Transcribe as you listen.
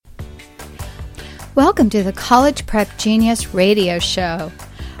Welcome to the College Prep Genius Radio Show,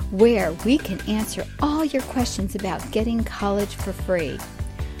 where we can answer all your questions about getting college for free.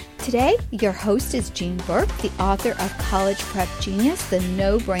 Today, your host is Jean Burke, the author of College Prep Genius, the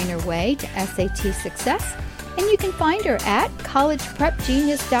no-brainer way to SAT success, and you can find her at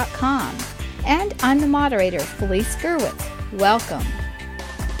collegeprepgenius.com. And I'm the moderator, Felice Gerwitz. Welcome.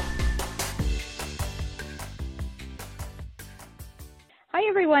 Hi,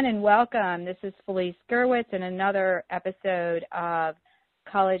 everyone, and welcome. This is Felice Gerwitz in another episode of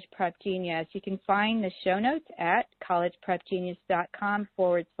College Prep Genius. You can find the show notes at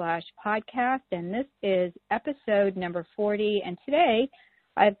collegeprepgenius.com/podcast, and this is episode number 40. And today,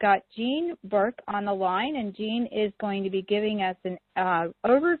 I've got Jean Burke on the line, and Jean is going to be giving us an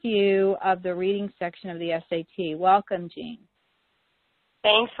overview of the reading section of the SAT. Welcome, Jean.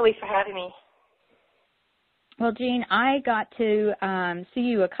 Thanks, Felice, for having me. Well, Jean, I got to see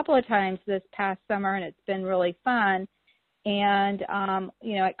you a couple of times this past summer, and it's been really fun. And,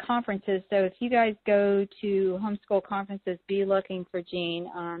 at conferences. So if you guys go to homeschool conferences, be looking for Jean,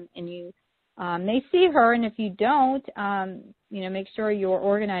 and you may see her. And if you don't, make sure your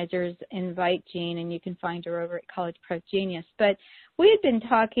organizers invite Jean, and you can find her over at College Prep Genius. But we had been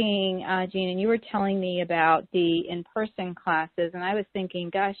talking, Jean, and you were telling me about the in-person classes. And I was thinking,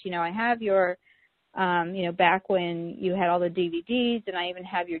 gosh, I have your back when you had all the DVDs, and I even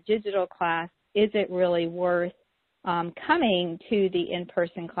have your digital class. Is it really worth coming to the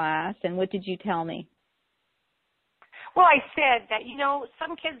in-person class? And what did you tell me? Well, I said that,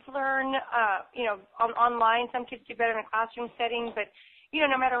 some kids learn, online. Some kids do better in a classroom setting. But,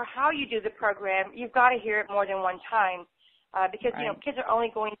 no matter how you do the program, you've got to hear it more than one time because, right. Kids are only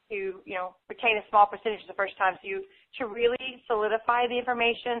going to, retain a small percentage the first time. So to really solidify the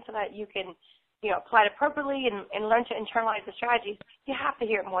information so that you can apply it appropriately and learn to internalize the strategies, you have to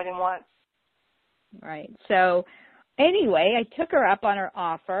hear it more than once. Right. So anyway, I took her up on her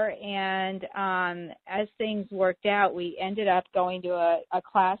offer, and as things worked out, we ended up going to a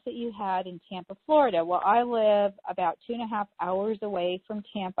class that you had in Tampa, Florida. Well, I live about 2.5 hours away from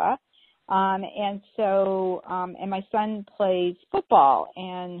Tampa, and my son plays football,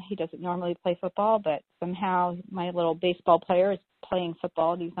 and he doesn't normally play football, but somehow my little baseball player is playing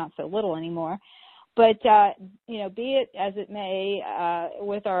football. He's not so little anymore. But, be it as it may,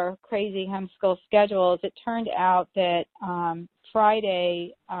 with our crazy homeschool schedules, it turned out that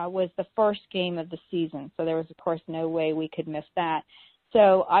Friday was the first game of the season. So there was, of course, no way we could miss that.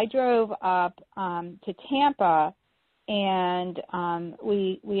 So I drove up to Tampa, and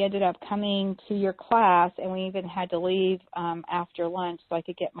we ended up coming to your class, and we even had to leave after lunch so I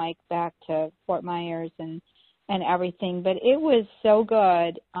could get Mike back to Fort Myers and everything. But it was so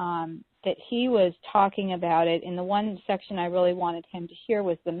good that he was talking about it. In the one section I really wanted him to hear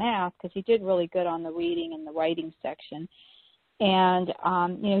was the math, because he did really good on the reading and the writing section. And,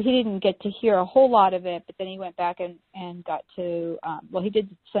 he didn't get to hear a whole lot of it, but then he went back and got to, he did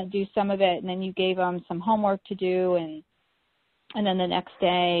do some of it, and then you gave him some homework to do, and then the next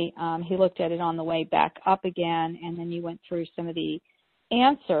day he looked at it on the way back up again, and then you went through some of the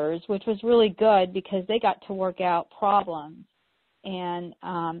answers, which was really good because they got to work out problems and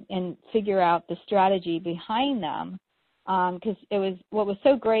figure out the strategy behind them. Because what was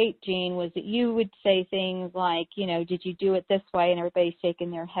so great, Jean, was that you would say things like, did you do it this way? And everybody's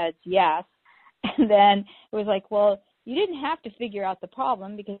shaking their heads yes. And then it was like, well, you didn't have to figure out the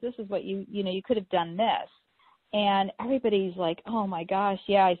problem because this is what you could have done this. And everybody's like, oh my gosh,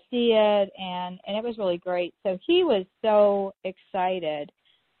 yeah, I see it. And it was really great. So he was so excited.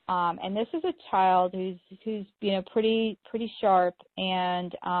 And this is a child who's pretty sharp,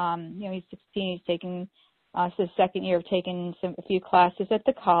 and he's 16. He's taking it's his second year of taking a few classes at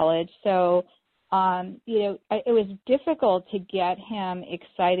the college. So it was difficult to get him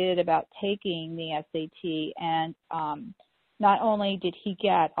excited about taking the SAT. And not only did he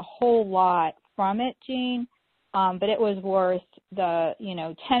get a whole lot from it, Jean, but it was worth the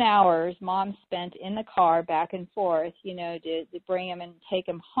 10 hours Mom spent in the car back and forth, to bring him and take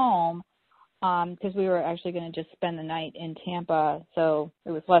him home, because we were actually going to just spend the night in Tampa, so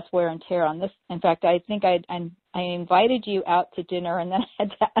it was less wear and tear on this. In fact, I think I invited you out to dinner, and then I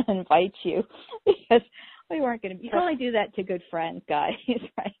had to uninvite you because we weren't going to. You can only do that to good friends, guys,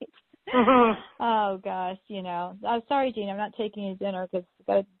 right? Mm-hmm. Oh gosh, I'm sorry, Jean, I'm not taking you to dinner because I've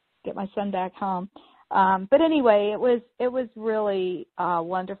got to get my son back home. But anyway, it was really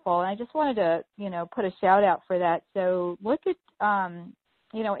wonderful, and I just wanted to put a shout out for that. So look at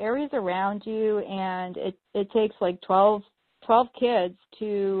areas around you, and it takes like 12 kids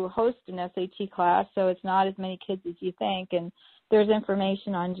to host an SAT class, so it's not as many kids as you think. And there's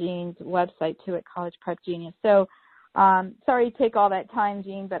information on Jean's website too at College Prep Genius. So sorry to take all that time,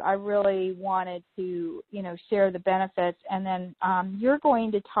 Jean, but I really wanted to, share the benefits. And then you're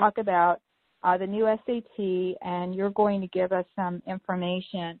going to talk about the new SAT, and you're going to give us some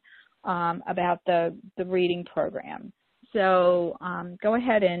information about the reading program. So go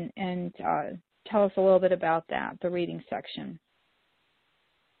ahead and tell us a little bit about that, the reading section.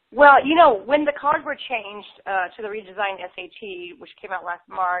 Well, when the College Board changed to the redesigned SAT, which came out last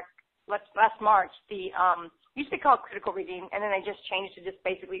March, the used to be called critical reading, and then they just changed to just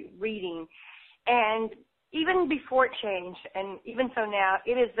basically reading. And even before it changed, and even so now,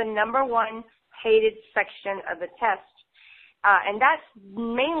 it is the number one hated section of the test. And that's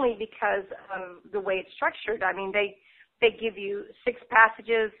mainly because of the way it's structured. I mean, they give you 6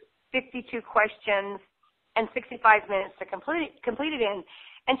 passages, 52 questions, and 65 minutes to complete it in.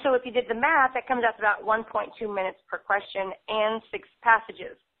 And so if you did the math, that comes out to about 1.2 minutes per question and 6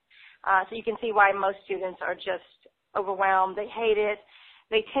 passages. So you can see why most students are just overwhelmed. They hate it.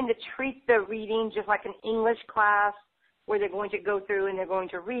 They tend to treat the reading just like an English class where they're going to go through and they're going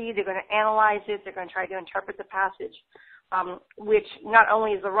to read, they're going to analyze it, they're going to try to interpret the passage, which not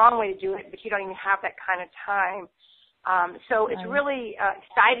only is the wrong way to do it, but you don't even have that kind of time. So it's really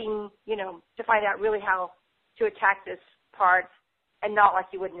exciting, to find out really how to attack this part and not like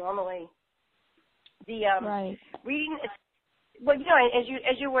you would normally. The reading is, well,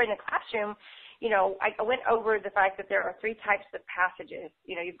 as you were in the classroom, I went over the fact that there are 3 types of passages.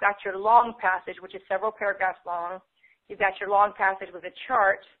 You've got your long passage, which is several paragraphs long. You've got your long passage with a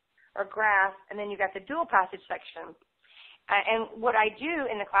chart or graph, and then you've got the dual passage section. And what I do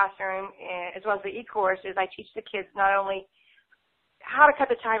in the classroom, as well as the e-course, is I teach the kids not only how to cut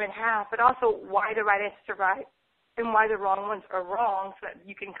the time in half, but also why the right answers are right and why the wrong ones are wrong so that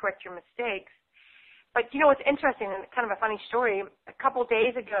you can correct your mistakes. But what's interesting, and kind of a funny story, a couple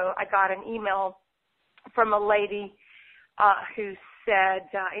days ago I got an email from a lady who said,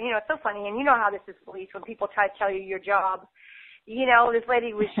 it's so funny, and you know how this is, Felice, when people try to tell you your job. This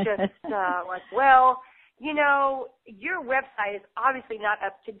lady was just like, well, your website is obviously not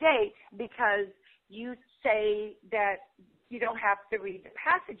up to date because you say that you don't have to read the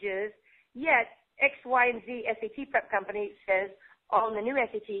passages, yet X, Y, and Z SAT prep company says on the new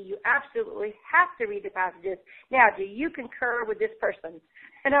SAT you absolutely have to read the passages. Now, do you concur with this person?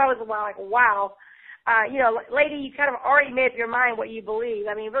 And I was like, wow. Lady, you kind of already made up your mind what you believe.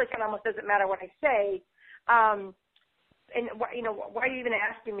 I mean, it really kind of almost doesn't matter what I say. And why are you even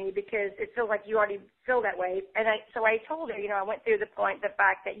asking me? Because it feels like you already feel that way. And so I told her, I went through the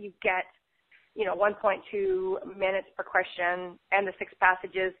fact that you get, 1.2 minutes per question and the 6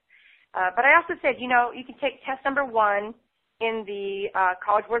 passages. But I also said, you can take test number 1 in the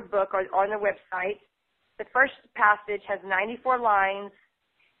College Board book or on their website. The first passage has 94 lines,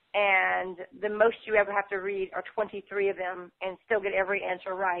 and the most you ever have to read are 23 of them and still get every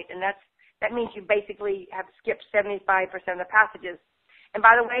answer right. And that means you basically have skipped 75% of the passages. And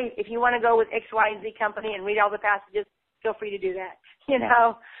by the way, if you want to go with X, Y, and Z company and read all the passages, feel free to do that.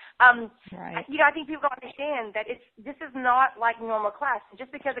 Right. I think people don't understand that this is not like normal class.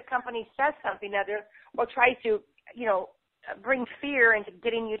 Just because a company says something other or tries to, bring fear into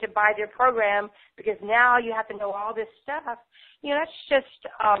getting you to buy their program because now you have to know all this stuff, that's just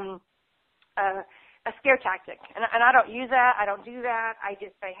a scare tactic. And I don't use that. I don't do that. I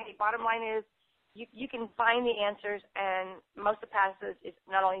just say, hey, bottom line is you can find the answers, and most of the passages is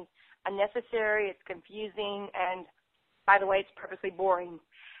not only unnecessary, it's confusing, and by the way, it's purposely boring.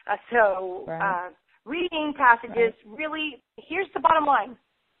 Reading passages really, here's the bottom line.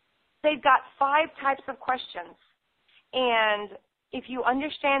 They've got 5 types of questions. And if you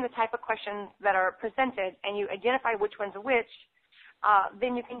understand the type of questions that are presented and you identify which one's which,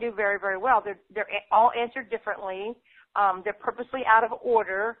 then you can do very, very well. They're all answered differently. They're purposely out of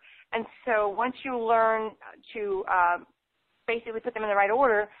order. And so once you learn to basically put them in the right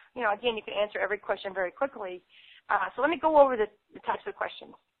order, again, you can answer every question very quickly. So let me go over the types of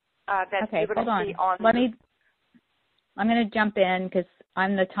questions that you're going to see on. I'm going to jump in because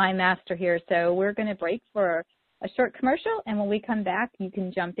I'm the time master here. So we're going to break for a short commercial, and when we come back, you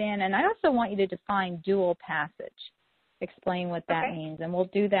can jump in. And I also want you to define dual passage. Explain what that means, and we'll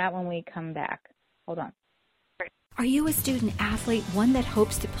do that when we come back. Hold on. Are you a student athlete, one that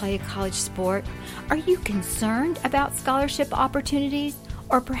hopes to play a college sport? Are you concerned about scholarship opportunities,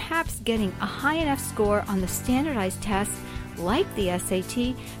 or perhaps getting a high enough score on the standardized tests like the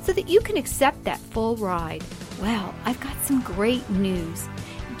SAT so that you can accept that full ride? Well, I've got some great news.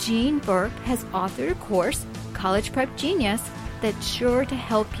 Jean Burke has authored a course, College Prep Genius, that's sure to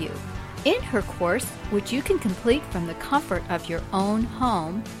help you. In her course, which you can complete from the comfort of your own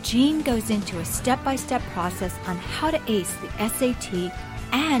home, Jean goes into a step-by-step process on how to ace the SAT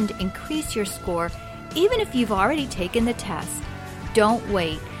and increase your score even if you've already taken the test. Don't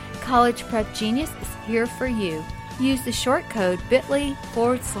wait. College Prep Genius is here for you. Use the short code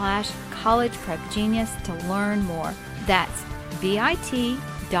bit.ly/College Prep Genius to learn more. That's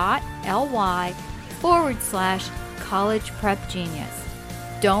bit.ly/College Prep Genius.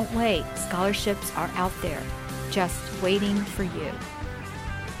 Don't wait. Scholarships are out there, just waiting for you.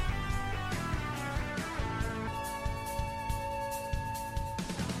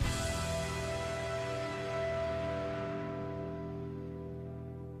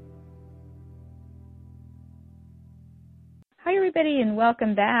 Hi, everybody, and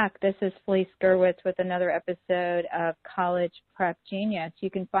welcome back. This is Felice Gerwitz with another episode of College Prep Genius. You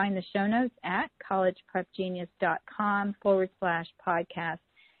can find the show notes at collegeprepgenius.com/podcast.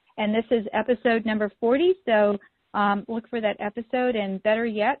 And this is episode number 40, so look for that episode, and better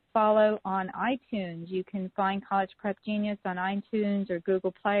yet, follow on iTunes. You can find College Prep Genius on iTunes or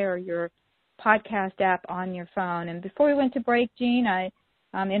Google Play or your podcast app on your phone. And before we went to break, Jean, I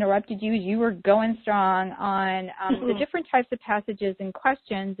interrupted you as you were going strong on the different types of passages and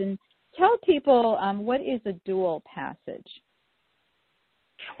questions. And tell people what is a dual passage?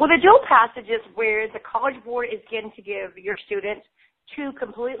 Well, the dual passage is where the College Board is going to give your students two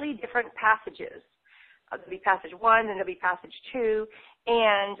completely different passages. There'll be passage 1 and there'll be passage 2.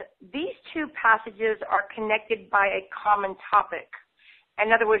 And these two passages are connected by a common topic.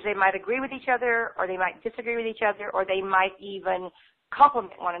 In other words, they might agree with each other, or they might disagree with each other, or they might even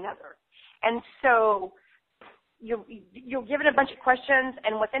complement one another. And so you're given a bunch of questions,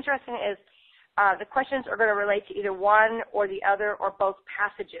 and what's interesting is the questions are going to relate to either one or the other or both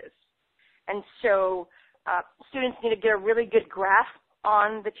passages. And so students need to get a really good grasp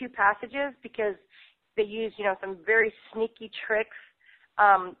on the two passages because they use, some very sneaky tricks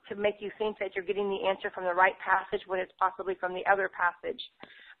to make you think that you're getting the answer from the right passage when it's possibly from the other passage.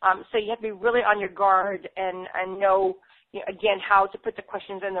 So you have to be really on your guard and know, again, how to put the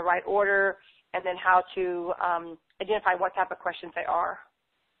questions in the right order and then how to identify what type of questions they are.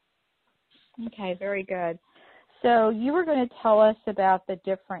 Okay, very good. So you were going to tell us about the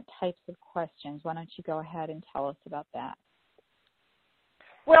different types of questions. Why don't you go ahead and tell us about that?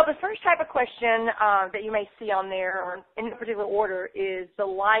 Well, the first type of question that you may see on there, or in no particular order, is the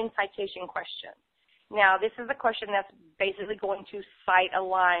line citation question. Now, this is a question that's basically going to cite a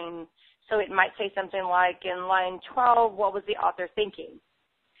line. So it might say something like, in line 12, what was the author thinking?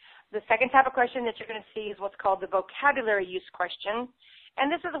 The second type of question that you're going to see is what's called the vocabulary use question.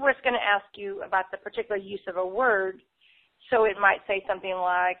 And this is where it's going to ask you about the particular use of a word. So it might say something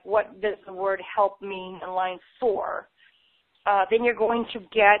like, what does the word help mean in line 4? Then you're going to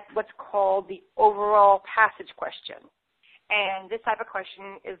get what's called the overall passage question. And this type of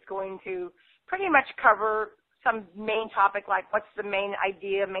question is going to pretty much cover some main topic like what's the main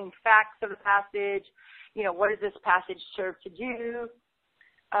idea, main facts of the passage, what does this passage serve to do.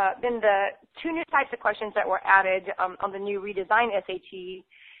 Then the two new types of questions that were added on the new redesigned SAT,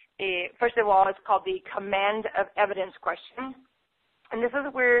 first of all, it's called the command of evidence question. And this is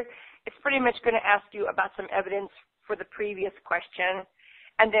where it's pretty much going to ask you about some evidence for the previous question.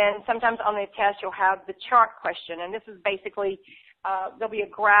 And then sometimes on the test you'll have the chart question. And this is basically there'll be a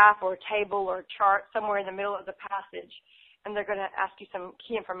graph or a table or a chart somewhere in the middle of the passage. And they're going to ask you some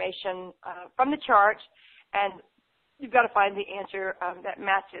key information from the chart. And you've got to find the answer that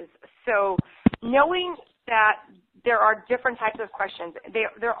matches. So knowing that there are different types of questions,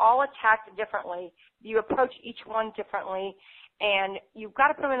 they're all attacked differently. You approach each one differently, and you've got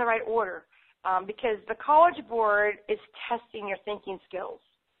to put them in the right order because the College Board is testing your thinking skills.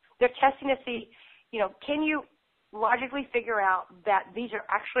 They're testing to see, can you logically figure out that these are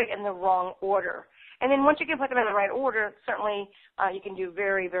actually in the wrong order? And then once you can put them in the right order, certainly you can do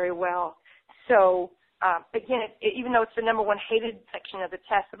very, very well. So again, even though it's the number one hated section of the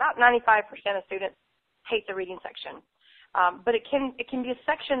test, about 95% of students hate the reading section. But it can be a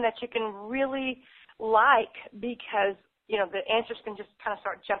section that you can really like because, the answers can just kind of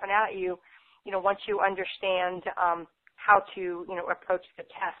start jumping out at you, once you understand how to, approach the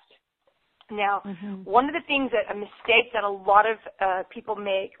test. Now, one of the things a mistake that a lot of people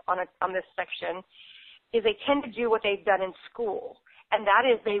make on this section is they tend to do what they've done in school. And that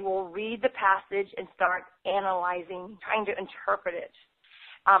is they will read the passage and start analyzing, trying to interpret it.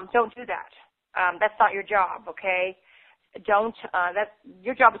 Don't do that. That's not your job, okay?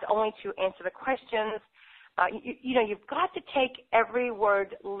 Your job is only to answer the questions. You've got to take every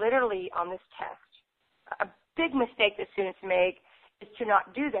word literally on this test. A big mistake that students make is to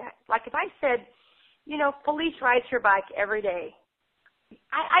not do that. Like if I said, Felice rides her bike every day,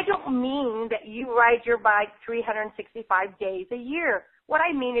 I don't mean that you ride your bike 365 days a year. What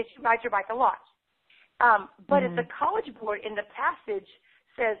I mean is you ride your bike a lot. But if the College Board in the passage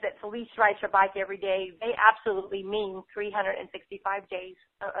says that Felice rides her bike every day, they absolutely mean 365 days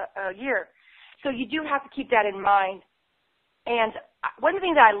a year. So you do have to keep that in mind. And one of the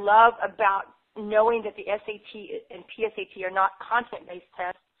things that I love about knowing that the SAT and PSAT are not content-based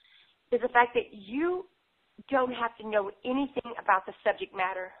tests is the fact that you don't have to know anything about the subject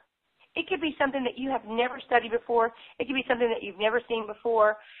matter. It could be something that you have never studied before. It could be something that you've never seen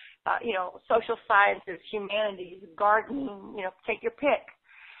before, social sciences, humanities, gardening, take your pick.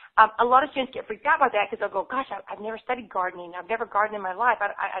 A lot of students get freaked out by that because they'll go, gosh, I've never studied gardening. I've never gardened in my life.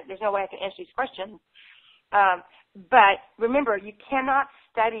 There's no way I can answer these questions. But remember, you cannot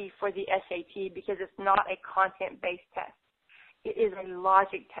study for the SAT because it's not a content-based test. It is a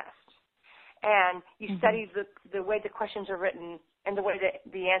logic test. And you study the way the questions are written and the way that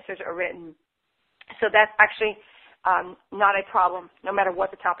the answers are written. So that's actually not a problem, no matter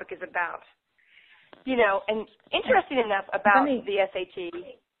what the topic is about. And interesting enough about the SAT.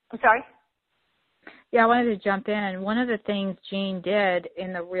 I'm sorry? Yeah, I wanted to jump in. One of the things Jean did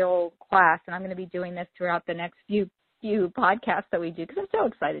in the real class, and I'm going to be doing this throughout the next few podcasts that we do, because I'm so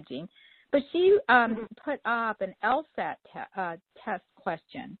excited, Jean, but she put up an LSAT test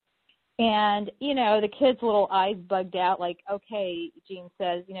question. And, the kids' little eyes bugged out like, okay, Jean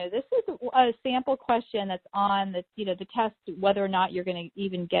says, this is a sample question that's on the test, whether or not you're going to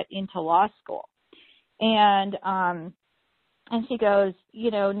even get into law school. And she goes,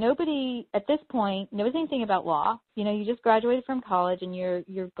 nobody at this point knows anything about law. You just graduated from college and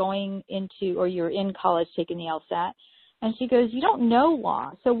you're going into, or you're in college taking the LSAT. And she goes, you don't know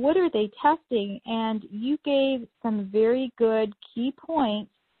law. So what are they testing? And you gave some very good key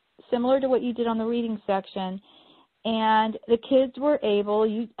points, similar to what you did on the reading section. And the kids were able,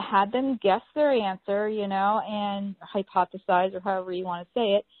 you had them guess their answer, and hypothesize, or however you want to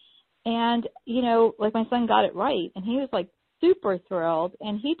say it. And, like my son got it right. And he was like super thrilled.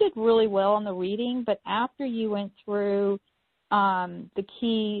 And he did really well on the reading. But after you went through the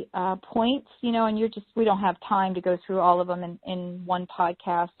key points, and we don't have time to go through all of them in one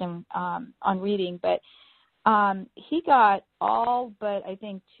podcast and on reading. But he got all but I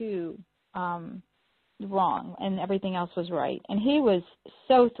think 2 wrong, and everything else was right. And he was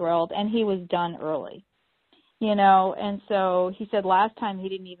so thrilled, and he was done early, and so he said last time he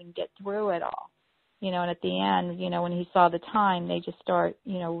didn't even get through it all, and at the end, when he saw the time, they just start,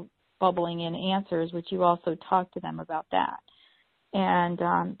 bubbling in answers, which you also talked to them about that, and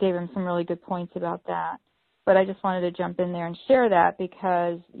gave him some really good points about that. But I just wanted to jump in there and share that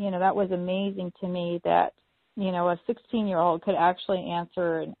because, that was amazing to me that, a 16-year-old could actually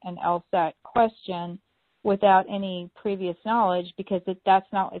answer an LSAT question without any previous knowledge, because it's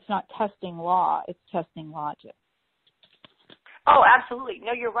not testing law, it's testing logic. Oh, absolutely.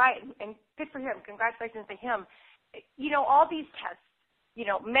 No, you're right. And good for him. Congratulations to him. All these tests,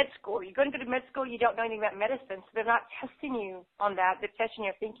 med school, you're going to go to med school, you don't know anything about medicine, so they're not testing you on that. They're testing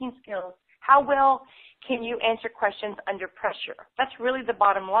your thinking skills. How well can you answer questions under pressure? That's really the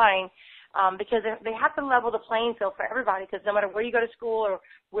bottom line. Because they have to level the playing field for everybody, because no matter where you go to school or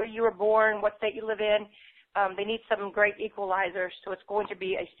where you were born, what state you live in, they need some great equalizers. So it's going to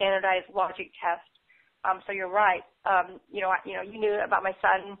be a standardized logic test. So you're right. You knew about my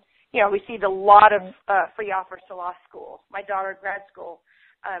son. Received a lot of free offers to law school. My daughter, grad school.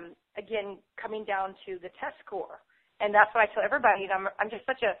 Again, coming down to the test score, and that's what I tell everybody. And I'm just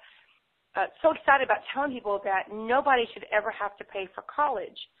so excited about telling people that nobody should ever have to pay for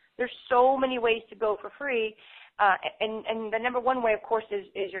college. There's so many ways to go for free, and the number one way, of course,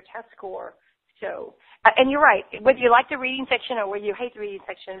 is your test score. So, and you're right. Whether you like the reading section or whether you hate the reading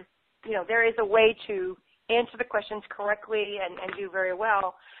section, there is a way to answer the questions correctly and do very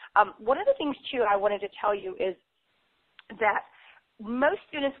well. One of the things, too, I wanted to tell you is that most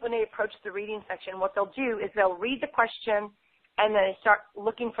students, when they approach the reading section, what they'll do is they'll read the question and then they start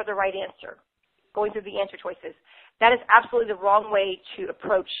looking for the right answer, going through the answer choices. That is absolutely the wrong way to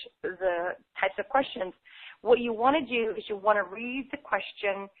approach the types of questions. What you want to do is you want to read the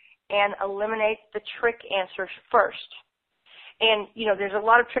question and eliminate the trick answers first. And, there's a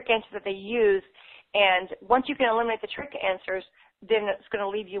lot of trick answers that they use, and once you can eliminate the trick answers, then it's going to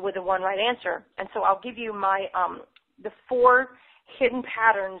leave you with the one right answer. And so I'll give you my the 4 hidden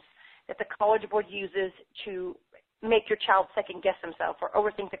patterns that the College Board uses to make your child second-guess themselves or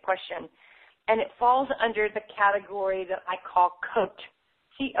overthink the question. And it falls under the category that I call COAT,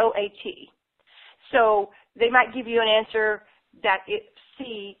 C-O-A-T. So they might give you an answer that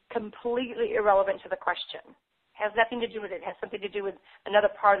see completely irrelevant to the question. Has nothing to do with it. Has something to do with another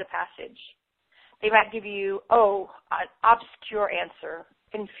part of the passage. They might give you, an obscure answer,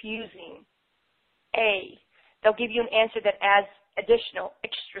 confusing. They'll give you an answer that adds additional,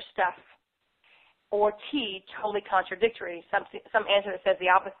 extra stuff. Or T, totally contradictory, some answer that says the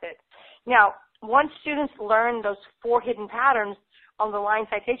opposite. Now, once students learn those 4 hidden patterns on the line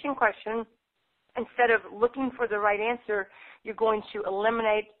citation question, instead of looking for the right answer, you're going to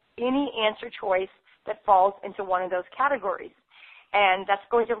eliminate any answer choice that falls into one of those categories. And that's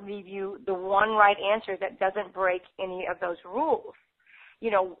going to leave you the one right answer that doesn't break any of those rules.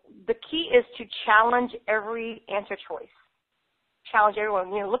 The key is to challenge every answer choice. Challenge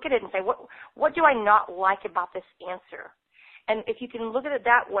everyone. Look at it and say, what do I not like about this answer? And if you can look at it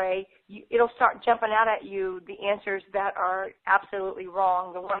that way, it'll start jumping out at you the answers that are absolutely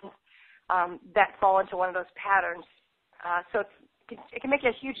wrong, the ones that fall into one of those patterns. So it can make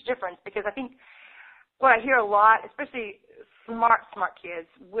a huge difference, because I think what I hear a lot, especially smart kids,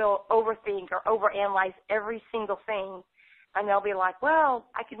 will overthink or overanalyze every single thing, and they'll be like, well,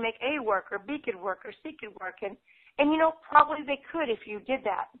 I could make A work, or B could work, or C could work, and probably they could if you did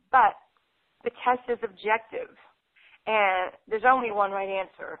that, but the test is objective, and there's only one right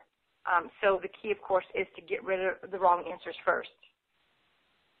answer. So the key, of course, is to get rid of the wrong answers first.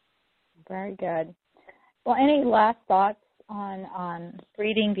 Very good. Well, any last thoughts on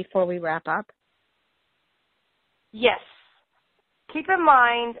reading before we wrap up? Yes. Keep in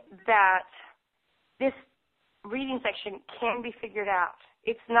mind that this reading section can be figured out.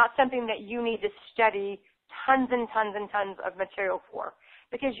 It's not something that you need to study tons and tons and tons of material for,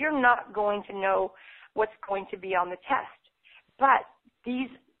 because you're not going to know what's going to be on the test. But these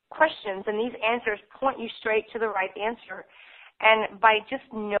questions and these answers point you straight to the right answer. And by just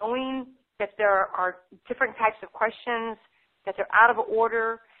knowing that there are different types of questions, that they're out of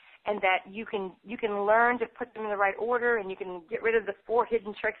order, and that you can learn to put them in the right order, and you can get rid of the 4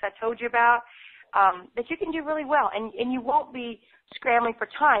 hidden tricks I told you about, that you can do really well. And you won't be scrambling for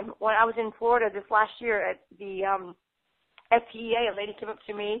time. When I was in Florida this last year at the FPEA, a lady came up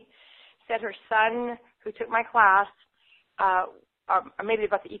to me, said her son, who took my class, or maybe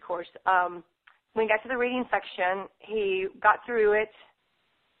about the e-course, when we got to the reading section, he got through it,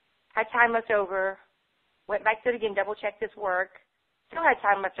 had time left over, went back to it again, double-checked his work, still had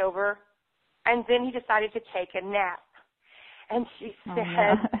time left over, and then he decided to take a nap. And she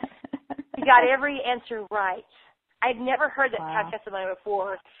said he got every answer right. I'd never heard that kind of testimony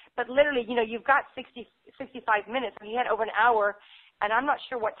before, but literally, you've got 65 minutes, and he had over an hour, and I'm not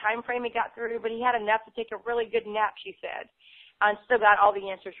sure what time frame he got through, but he had enough to take a really good nap, she said, and still got all the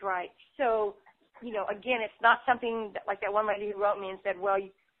answers right. So, again, it's not something like that one lady who wrote me and said, well,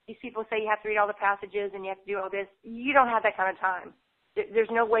 these people say you have to read all the passages and you have to do all this. You don't have that kind of time.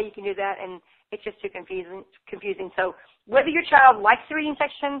 There's no way you can do that, and it's just too confusing. So whether your child likes the reading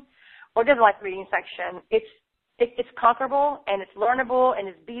section or doesn't like the reading section, it's conquerable, and it's learnable, and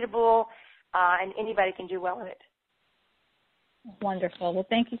it's beatable, and anybody can do well in it. Wonderful. Well,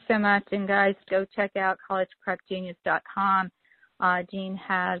 thank you so much. And guys, go check out collegeprepgenius.com. Jean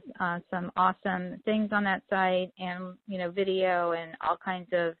has some awesome things on that site, and video and all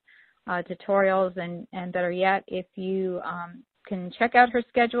kinds of tutorials, and better yet, if you can check out her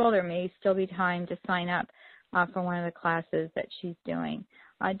schedule, there may still be time to sign up for one of the classes that she's doing.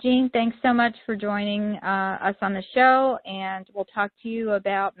 Jean, thanks so much for joining us on the show, and we'll talk to you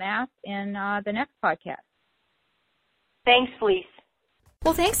about math in the next podcast. Thanks, Felice.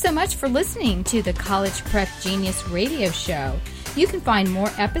 Well, thanks so much for listening to the College Prep Genius radio show. You can find more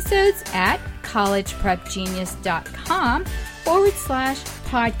episodes at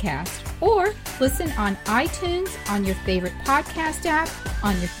collegeprepgenius.com/podcast, or listen on iTunes, on your favorite podcast app,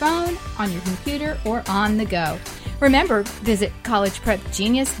 on your phone, on your computer, or on the go. Remember, visit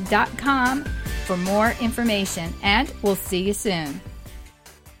collegeprepgenius.com for more information, and we'll see you soon.